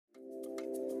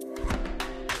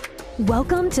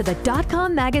Welcome to the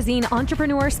DotCom Magazine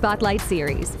Entrepreneur Spotlight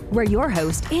Series, where your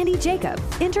host, Andy Jacob,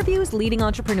 interviews leading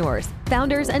entrepreneurs,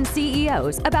 founders, and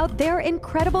CEOs about their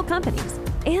incredible companies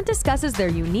and discusses their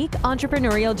unique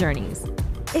entrepreneurial journeys.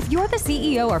 If you're the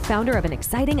CEO or founder of an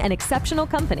exciting and exceptional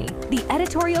company, the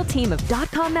editorial team of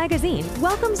DotCom Magazine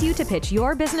welcomes you to pitch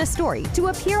your business story to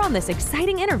appear on this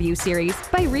exciting interview series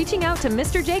by reaching out to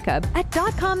Mr. Jacob at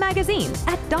DotCom Magazine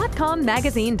at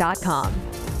dotcommagazine.com.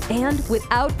 And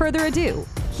without further ado,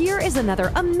 here is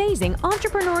another amazing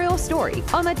entrepreneurial story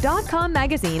on the DotCom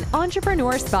Magazine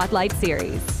Entrepreneur Spotlight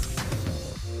Series.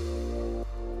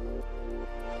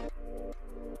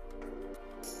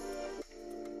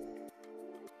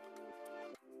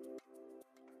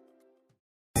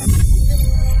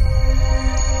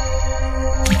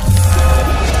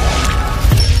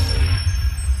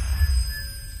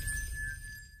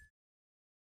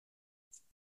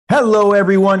 Hello,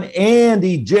 everyone.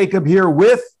 Andy Jacob here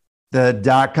with the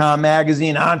DotCom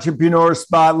Magazine Entrepreneur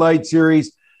Spotlight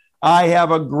Series. I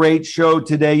have a great show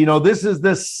today. You know, this is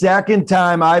the second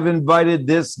time I've invited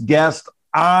this guest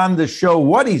on the show.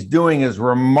 What he's doing is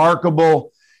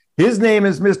remarkable. His name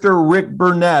is Mr. Rick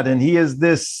Burnett, and he is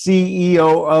the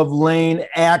CEO of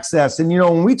LaneAxis. And, you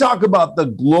know, when we talk about the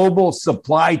global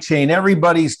supply chain,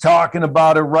 everybody's talking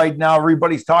about it right now.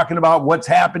 Everybody's talking about what's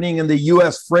happening in the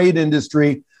U.S. freight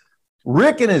industry.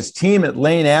 Rick and his team at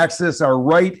LaneAxis are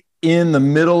right in the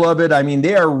middle of it. I mean,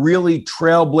 they are really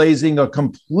trailblazing a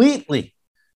completely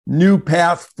new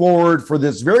path forward for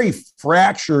this very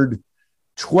fractured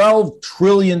 $12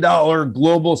 trillion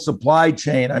global supply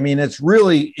chain. I mean, it's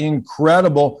really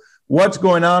incredible what's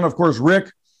going on. Of course,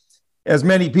 Rick, as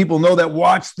many people know that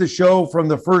watched the show from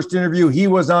the first interview, he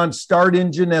was on Start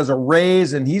Engine as a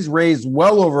raise, and he's raised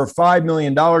well over $5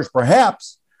 million,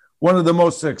 perhaps one of the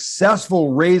most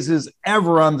successful raises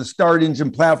ever on the Start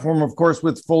Engine platform. Of course,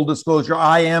 with full disclosure,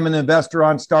 I am an investor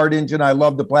on Start Engine. I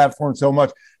love the platform so much.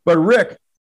 But Rick,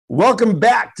 welcome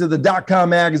back to the DotCom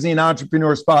Magazine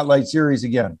Entrepreneur Spotlight Series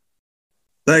again.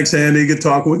 Thanks, Andy. Good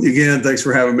talking with you again. Thanks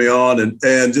for having me on. And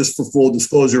just for full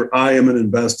disclosure, I am an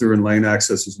investor in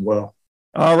LaneAxis as well.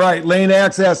 All right,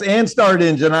 LaneAxis and Start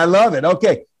Engine. I love it.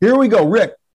 Okay, here we go.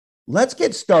 Rick, let's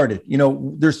get started. You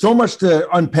know, there's so much to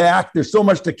unpack. There's so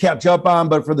much to catch up on.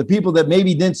 But for the people that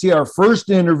maybe didn't see our first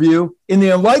interview, in the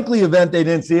unlikely event they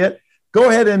didn't see it, go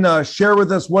ahead and share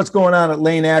with us what's going on at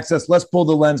LaneAxis. Let's pull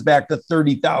the lens back to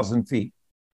 30,000 feet.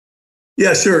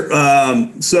 Yeah, sure.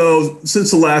 So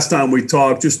since the last time we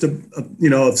talked, just a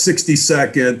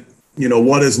 60-second,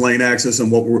 what is LaneAxis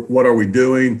and what are we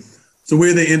doing? So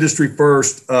we're the industry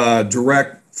first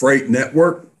direct freight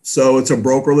network. So it's a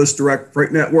brokerless direct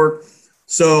freight network.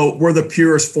 So we're the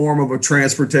purest form of a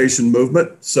transportation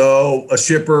movement. So a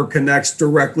shipper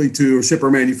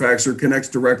manufacturer connects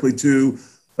directly to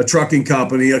a trucking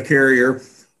company, a carrier,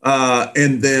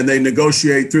 and then they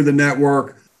negotiate through the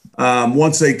network.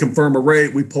 Once they confirm a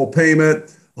rate, we pull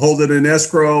payment, hold it in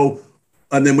escrow,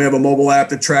 and then we have a mobile app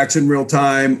that tracks in real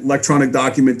time, electronic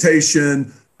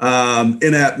documentation,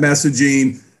 in-app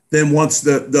messaging. Then once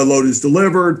the load is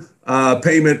delivered,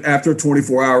 payment after a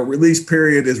 24-hour release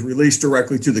period is released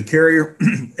directly to the carrier.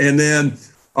 And then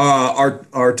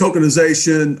our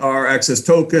tokenization, our access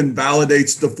token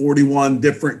validates the 41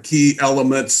 different key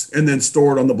elements and then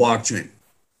stored on the blockchain.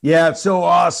 Yeah, it's so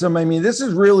awesome. I mean, this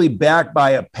is really backed by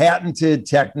a patented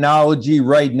technology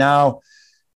right now.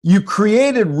 You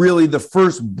created really the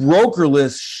first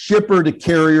brokerless shipper to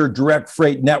carrier direct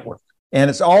freight network. And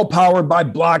it's all powered by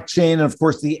blockchain and, of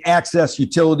course, the Access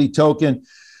utility token.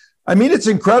 I mean, it's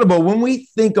incredible. When we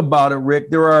think about it, Rick,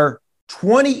 there are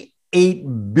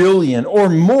 28 billion or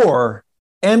more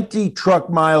empty truck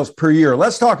miles per year.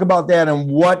 Let's talk about that and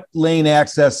what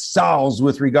LaneAxis solves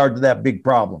with regard to that big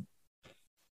problem.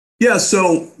 Yeah,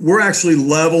 so we're actually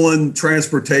leveling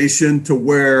transportation to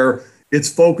where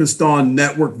it's focused on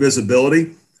network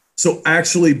visibility. So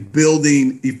actually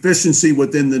building efficiency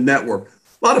within the network.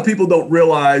 A lot of people don't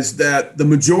realize that the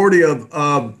majority of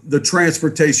the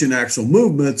transportation actual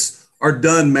movements are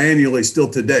done manually still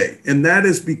today. And that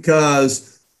is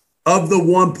because of the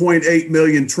 1.8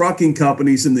 million trucking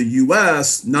companies in the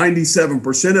US,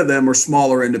 97% of them are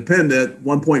smaller independent,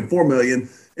 1.4 million.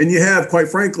 And you have, quite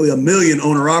frankly, 1 million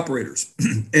owner operators.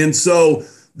 And so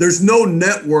there's no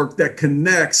network that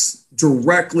connects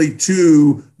directly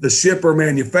to the shipper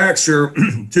manufacturer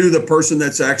to the person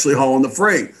that's actually hauling the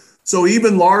freight. So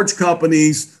even large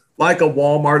companies like a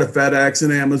Walmart, a FedEx,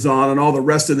 and Amazon, and all the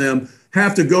rest of them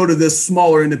have to go to this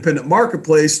smaller independent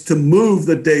marketplace to move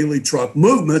the daily truck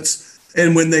movements.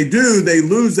 And when they do, they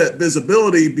lose that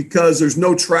visibility because there's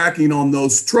no tracking on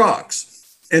those trucks.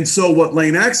 And so what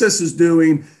LaneAxis is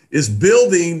doing is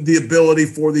building the ability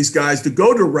for these guys to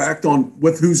go direct on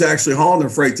with who's actually hauling their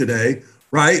freight today,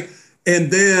 right? And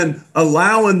then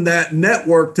allowing that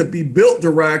network to be built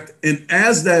direct. And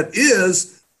as that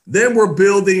is, then we're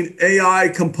building AI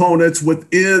components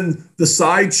within the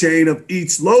side chain of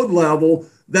each load level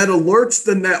that alerts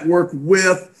the network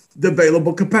with the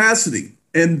available capacity.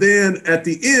 And then at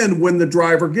the end, when the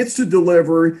driver gets to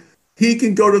delivery, he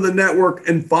can go to the network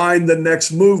and find the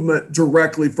next movement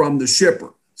directly from the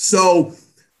shipper. So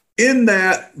in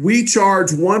that, we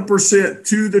charge 1%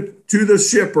 to the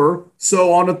shipper.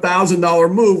 So on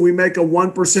 $1,000 move, we make a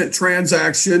 1%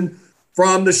 transaction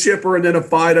from the shipper and then a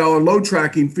 $5 load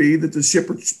tracking fee that the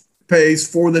shipper pays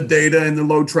for the data and the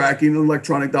load tracking and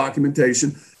electronic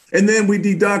documentation. And then we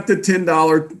deduct a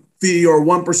 $10 fee or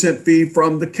 1% fee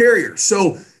from the carrier.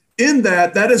 So in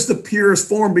that is the purest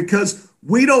form because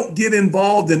we don't get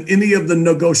involved in any of the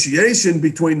negotiation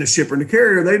between the shipper and the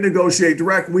carrier. They negotiate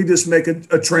direct. We just make a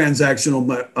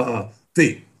transactional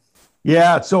fee.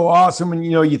 Yeah, it's so awesome. And,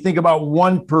 you think about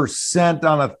 1%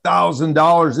 on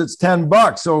 $1,000, it's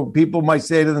 $10. So people might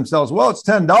say to themselves, well, it's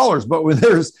 $10. But when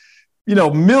there's,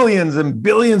 millions and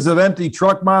billions of empty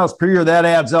truck miles per year, that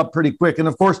adds up pretty quick. And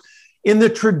of course, in the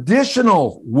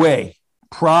traditional way,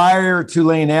 prior to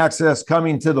LaneAxis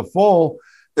coming to the fold,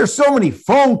 there's so many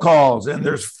phone calls and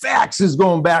there's faxes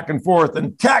going back and forth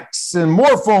and texts and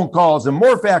more phone calls and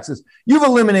more faxes. You've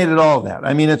eliminated all of that.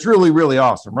 I mean, it's really, really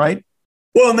awesome, right?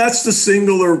 Well, and that's the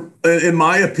singular, in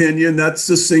my opinion, that's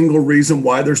the single reason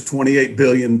why there's 28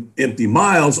 billion empty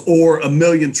miles or 1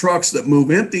 million trucks that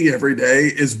move empty every day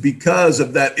is because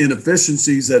of that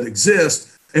inefficiencies that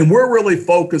exist. And we're really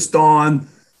focused on,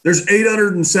 there's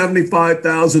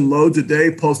 875,000 loads a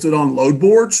day posted on load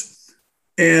boards.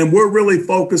 And we're really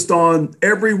focused on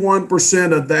every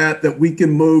 1% of that we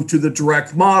can move to the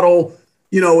direct model,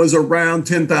 is around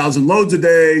 10,000 loads a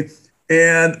day.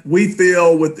 And we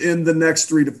feel within the next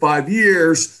 3 to 5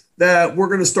 years that we're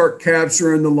going to start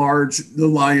capturing the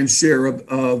lion's share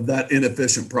of that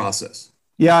inefficient process.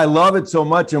 Yeah, I love it so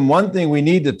much. And one thing we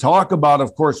need to talk about,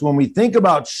 of course, when we think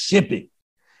about shipping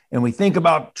and we think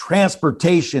about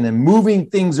transportation and moving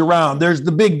things around, there's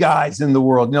the big guys in the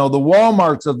world, the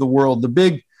Walmarts of the world, the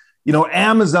big,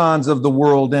 Amazons of the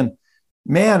world. And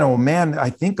man, oh man, I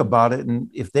think about it. And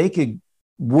if they could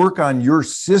work on your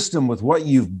system with what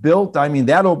you've built, I mean,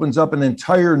 that opens up an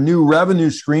entire new revenue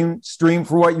stream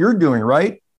for what you're doing,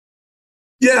 right?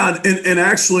 Yeah. And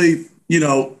actually,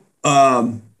 they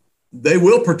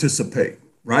will participate,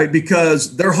 right?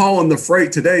 Because they're hauling the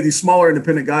freight today. These smaller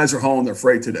independent guys are hauling their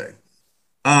freight today.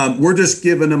 We're just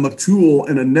giving them a tool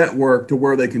and a network to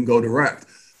where they can go direct.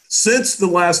 Since the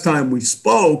last time we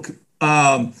spoke,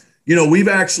 we've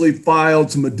actually filed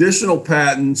some additional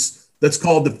patents that's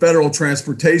called the Federal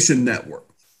Transportation Network.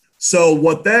 So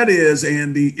what that is,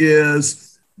 Andy,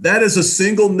 is that is a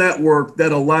single network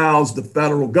that allows the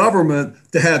federal government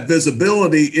to have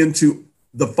visibility into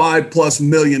the 5+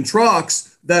 million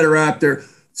trucks that are out there,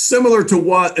 similar to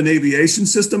what an aviation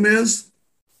system is.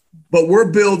 But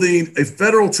we're building a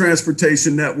federal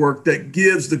transportation network that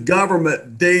gives the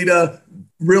government data,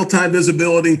 real-time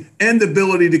visibility, and the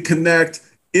ability to connect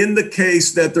in the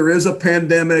case that there is a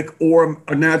pandemic or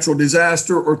a natural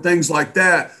disaster or things like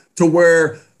that, to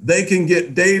where they can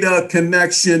get data,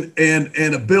 connection,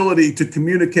 and ability to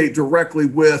communicate directly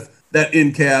with that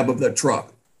in-cab of that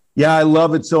truck. Yeah, I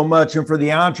love it so much. And for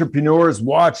the entrepreneurs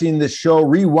watching this show,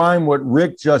 rewind what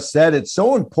Rick just said. It's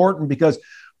so important because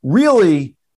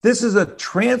really, this is a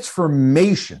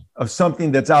transformation of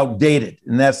something that's outdated,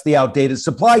 and that's the outdated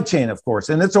supply chain, of course.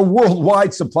 And it's a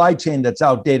worldwide supply chain that's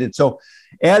outdated. So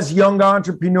as young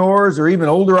entrepreneurs or even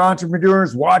older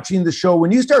entrepreneurs watching the show,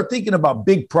 when you start thinking about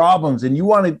big problems and you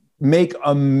want to make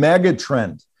a mega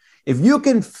trend, if you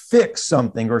can fix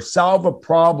something or solve a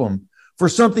problem for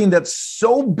something that's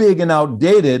so big and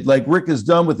outdated, like Rick has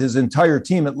done with his entire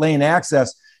team at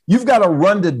LaneAxis, you've got a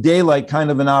run to daylight kind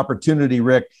of an opportunity,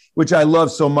 Rick, which I love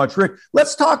so much. Rick,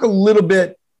 let's talk a little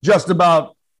bit just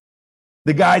about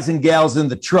the guys and gals in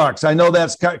the trucks. I know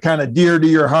that's kind of dear to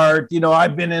your heart.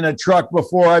 I've been in a truck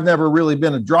before. I've never really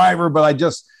been a driver, but I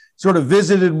just sort of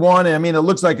visited one. I mean, it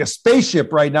looks like a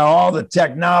spaceship right now, all the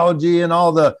technology and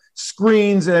all the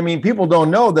screens. I mean, people don't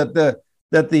know that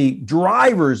the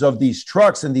drivers of these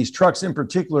trucks, and these trucks in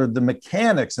particular, the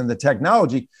mechanics and the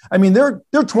technology, I mean, they're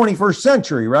 21st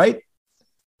century, right?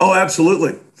 Oh,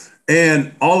 absolutely.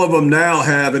 And all of them now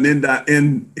have an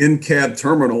in-cab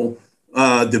terminal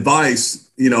device,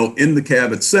 in the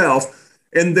cab itself.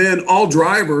 And then all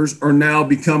drivers are now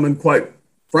becoming, quite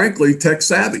frankly, tech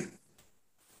savvy,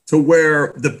 to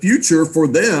where the future for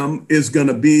them is going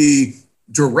to be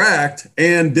direct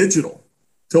and digital,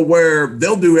 to where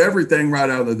they'll do everything right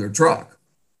out of their truck.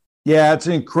 Yeah, it's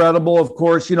incredible. Of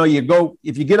course,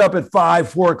 if you get up at 5,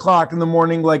 4 o'clock in the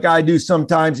morning, like I do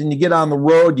sometimes, and you get on the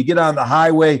road, you get on the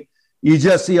highway, you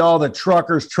just see all the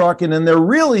truckers trucking, and they're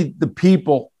really the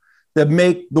people that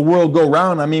make the world go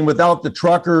round. I mean, without the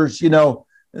truckers,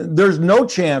 there's no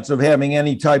chance of having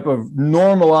any type of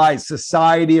normalized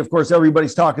society. Of course,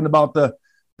 everybody's talking about the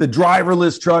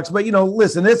driverless trucks, but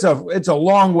listen, it's a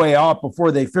long way out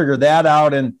before they figure that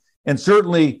out. And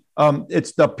certainly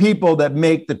it's the people that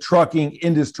make the trucking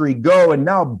industry go. And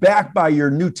now, backed by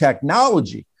your new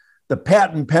technology, the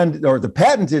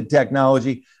patented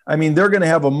technology, I mean, they're going to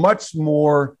have a much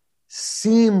more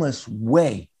seamless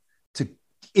way to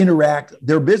interact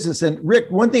their business. And Rick,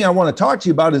 one thing I want to talk to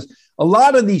you about is a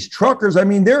lot of these truckers, I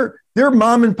mean, they're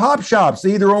mom and pop shops.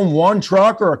 They either own one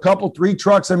truck or a couple, 3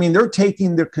 trucks. I mean, they're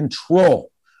taking the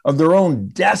control of their own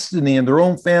destiny and their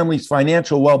own family's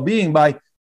financial well-being by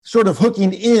sort of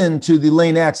hooking into the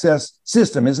LaneAxis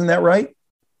system. Isn't that right?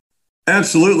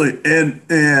 Absolutely.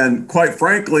 And quite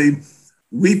frankly,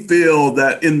 we feel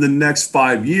that in the next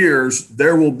 5 years,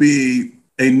 there will be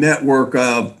a network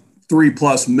of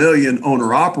 3+ million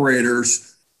owner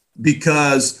operators,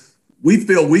 because we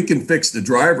feel we can fix the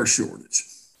driver shortage.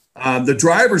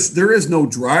 There is no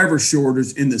driver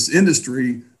shortage in this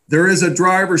industry. There is a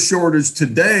driver shortage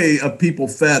today of people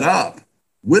fed up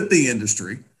with the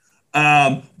industry.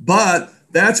 But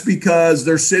that's because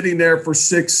they're sitting there for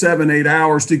 6, 7, 8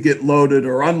 hours to get loaded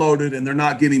or unloaded, and they're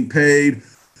not getting paid.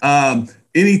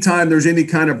 Anytime there's any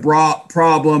kind of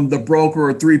problem, the broker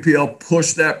or 3PL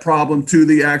push that problem to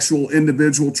the actual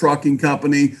individual trucking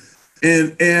company.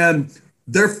 And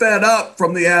they're fed up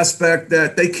from the aspect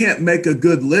that they can't make a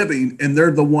good living, and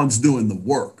they're the ones doing the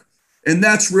work. And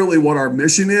that's really what our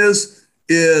mission is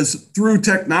through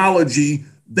technology,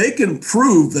 they can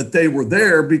prove that they were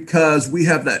there because we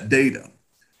have that data.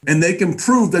 And they can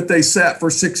prove that they sat for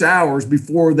 6 hours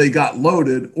before they got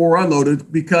loaded or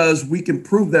unloaded because we can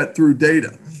prove that through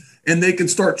data. And they can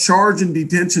start charging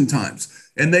detention times.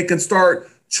 And they can start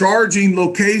charging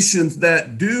locations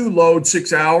that do load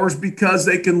 6 hours because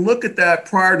they can look at that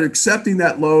prior to accepting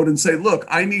that load and say, look,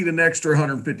 I need an extra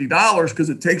 $150 because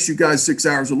it takes you guys 6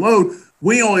 hours to load.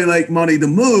 We only make money to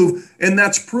move. And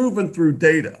that's proven through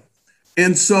data.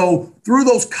 And so through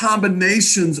those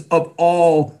combinations of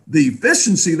all the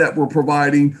efficiency that we're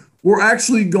providing, we're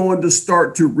actually going to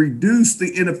start to reduce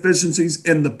the inefficiencies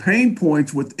and the pain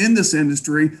points within this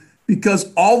industry,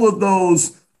 because all of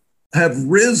those have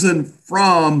risen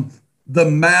from the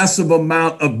massive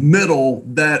amount of middle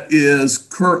that is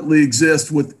currently exists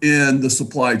within the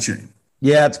supply chain.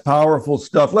 Yeah, it's powerful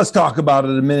stuff. Let's talk about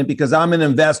it a minute, because I'm an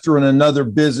investor in another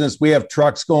business. We have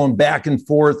trucks going back and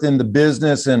forth in the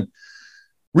business, and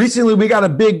recently we got a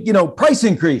big, price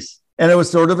increase, and it was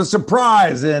sort of a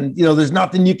surprise, and, there's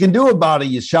nothing you can do about it.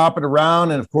 You shop it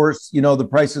around, and of course, the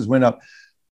prices went up.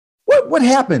 What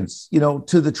happens,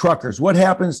 to the truckers? What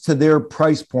happens to their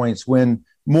price points when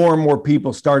more and more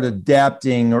people start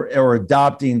adapting or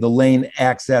adopting the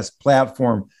LaneAxis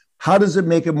platform? How does it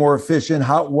make it more efficient?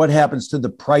 What happens to the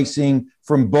pricing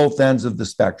from both ends of the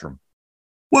spectrum?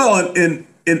 Well, in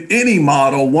any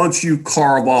model, once you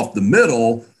carve off the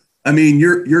middle, I mean,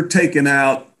 you're taking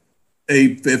out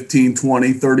a 15,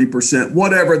 20, 30%,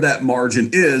 whatever that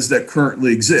margin is that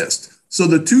currently exists. So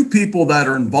the two people that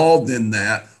are involved in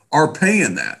that are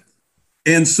paying that.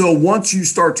 And so once you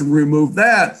start to remove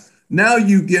that, now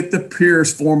you get the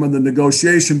purest form of the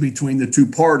negotiation between the two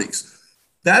parties.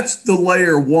 That's the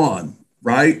layer one,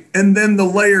 right? And then the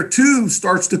layer two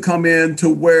starts to come in to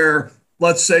where,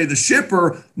 let's say, the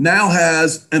shipper now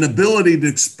has an ability to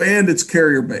expand its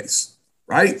carrier base,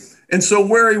 right? And so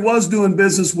where he was doing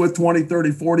business with 20,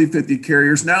 30, 40, 50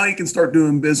 carriers, now he can start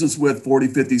doing business with 40,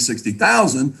 50,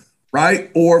 60,000, right?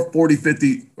 Or 40,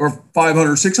 50, or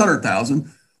 500,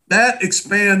 600,000. That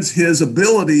expands his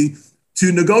ability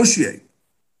to negotiate,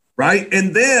 right?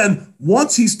 And then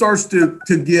once he starts to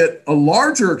get a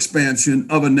larger expansion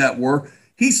of a network,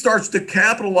 he starts to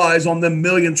capitalize on the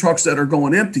million trucks that are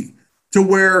going empty, to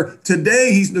where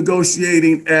today he's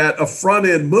negotiating at a front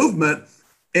end movement.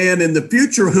 And in the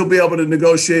future, he'll be able to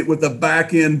negotiate with a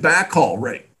back end backhaul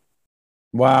rate.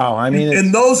 Wow. I mean,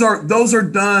 and those are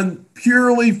done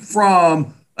purely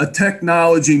from a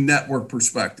technology network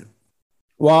perspective.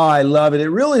 Wow, I love it. It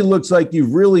really looks like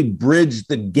you've really bridged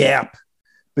the gap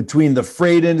between the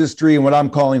freight industry and what I'm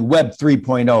calling Web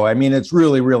 3.0. I mean, it's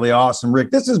really, really awesome,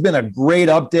 Rick. This has been a great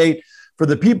update. For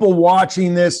the people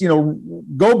watching this,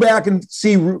 go back and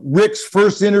see Rick's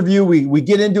first interview. We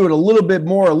get into it a little bit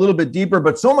more, a little bit deeper,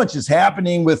 but so much is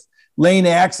happening with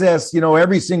LaneAxis,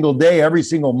 every single day, every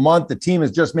single month, the team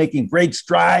is just making great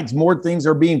strides. More things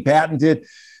are being patented.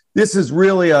 This is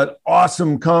really an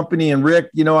awesome company. And Rick,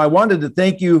 I wanted to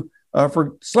thank you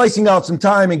for slicing out some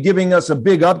time and giving us a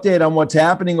big update on what's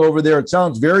happening over there. It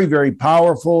sounds very, very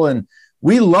powerful. And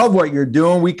we love what you're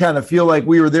doing. We kind of feel like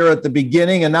we were there at the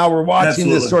beginning, and now we're watching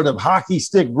this sort of hockey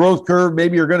stick growth curve.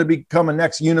 Maybe you're going to become a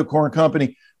next unicorn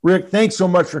company. Rick, thanks so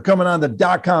much for coming on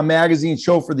the .com magazine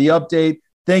show for the update.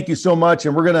 Thank you so much.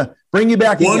 And we're going to bring you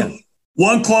back again.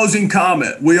 One closing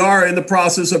comment. We are in the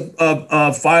process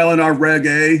of filing our Reg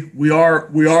A. We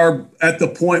are at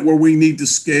the point where we need to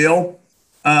scale.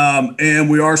 And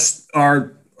we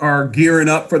are gearing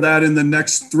up for that in the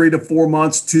next 3 to 4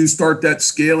 months to start that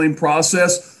scaling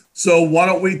process. So why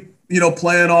don't we,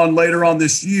 plan on later on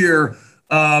this year,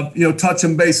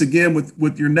 touching base again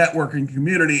with your networking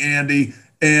community, Andy.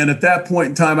 And at that point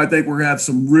in time, I think we're gonna have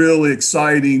some really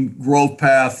exciting growth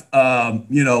path,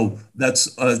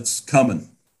 that's coming.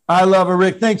 I love it,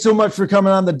 Rick. Thanks so much for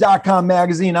coming on the .com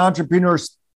magazine Entrepreneur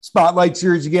Spotlight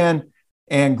Series again.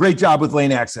 And great job with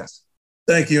LaneAxis.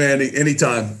 Thank you, Andy.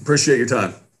 Anytime. Appreciate your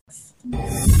time.